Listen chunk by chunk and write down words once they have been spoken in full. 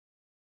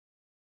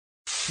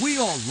We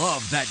all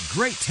love that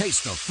great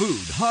taste of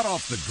food hot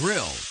off the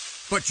grill.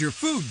 But your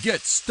food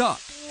gets stuck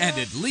and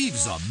it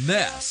leaves a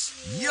mess.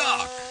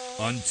 Yuck!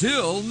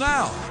 Until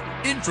now.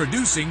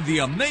 Introducing the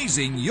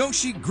amazing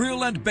Yoshi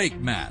Grill and Bake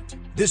Mat.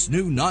 This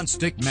new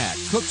non-stick mat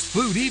cooks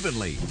food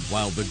evenly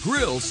while the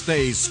grill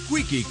stays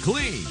squeaky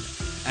clean.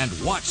 And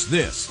watch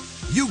this.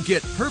 You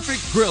get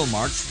perfect grill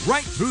marks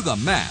right through the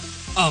mat.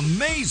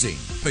 Amazing!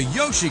 The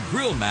Yoshi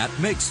Grill Mat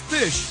makes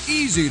fish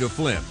easy to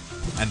flip.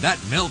 And that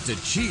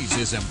melted cheese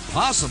is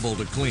impossible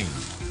to clean.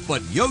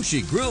 But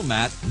Yoshi Grill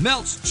Mat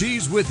melts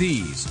cheese with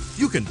ease.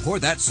 You can pour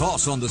that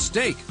sauce on the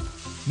steak.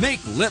 Make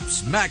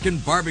lip-smacking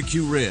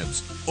barbecue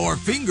ribs or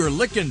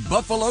finger-licking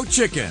buffalo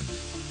chicken.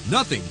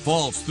 Nothing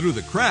falls through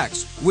the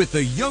cracks with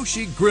the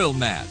Yoshi Grill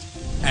Mat.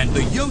 And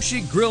the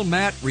Yoshi Grill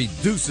Mat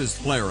reduces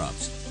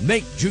flare-ups.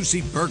 Make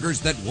juicy burgers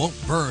that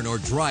won't burn or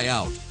dry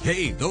out.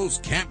 Hey, those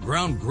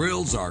campground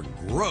grills are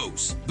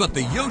gross. But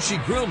the Yoshi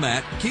Grill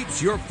Mat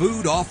keeps your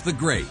food off the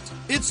grate.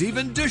 It's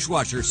even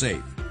dishwasher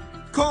safe.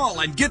 Call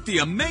and get the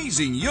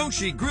amazing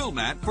Yoshi Grill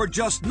Mat for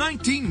just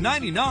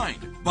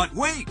 $19.99. But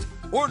wait,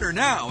 order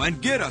now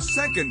and get a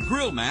second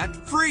grill mat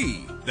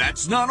free.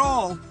 That's not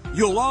all.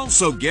 You'll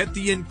also get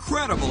the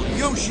incredible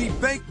Yoshi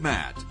Bake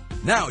Mat.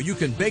 Now you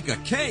can bake a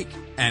cake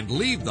and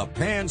leave the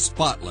pan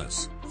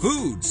spotless.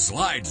 Food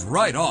slides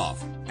right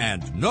off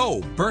and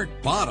no burnt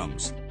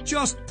bottoms,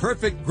 just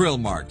perfect grill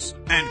marks.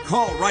 And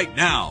call right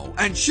now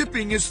and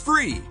shipping is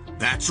free.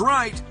 That's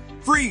right.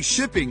 Free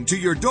shipping to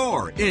your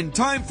door in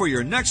time for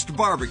your next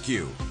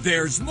barbecue.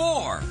 There's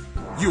more.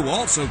 You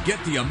also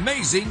get the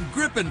amazing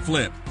Grip and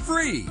Flip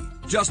free.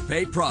 Just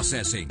pay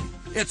processing.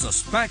 It's a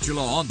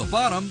spatula on the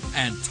bottom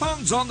and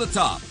tongs on the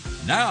top.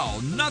 Now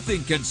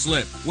nothing can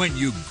slip when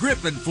you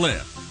grip and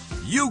flip.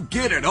 You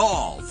get it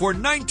all for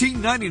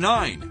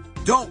 $19.99.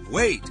 Don't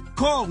wait.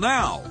 Call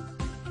now.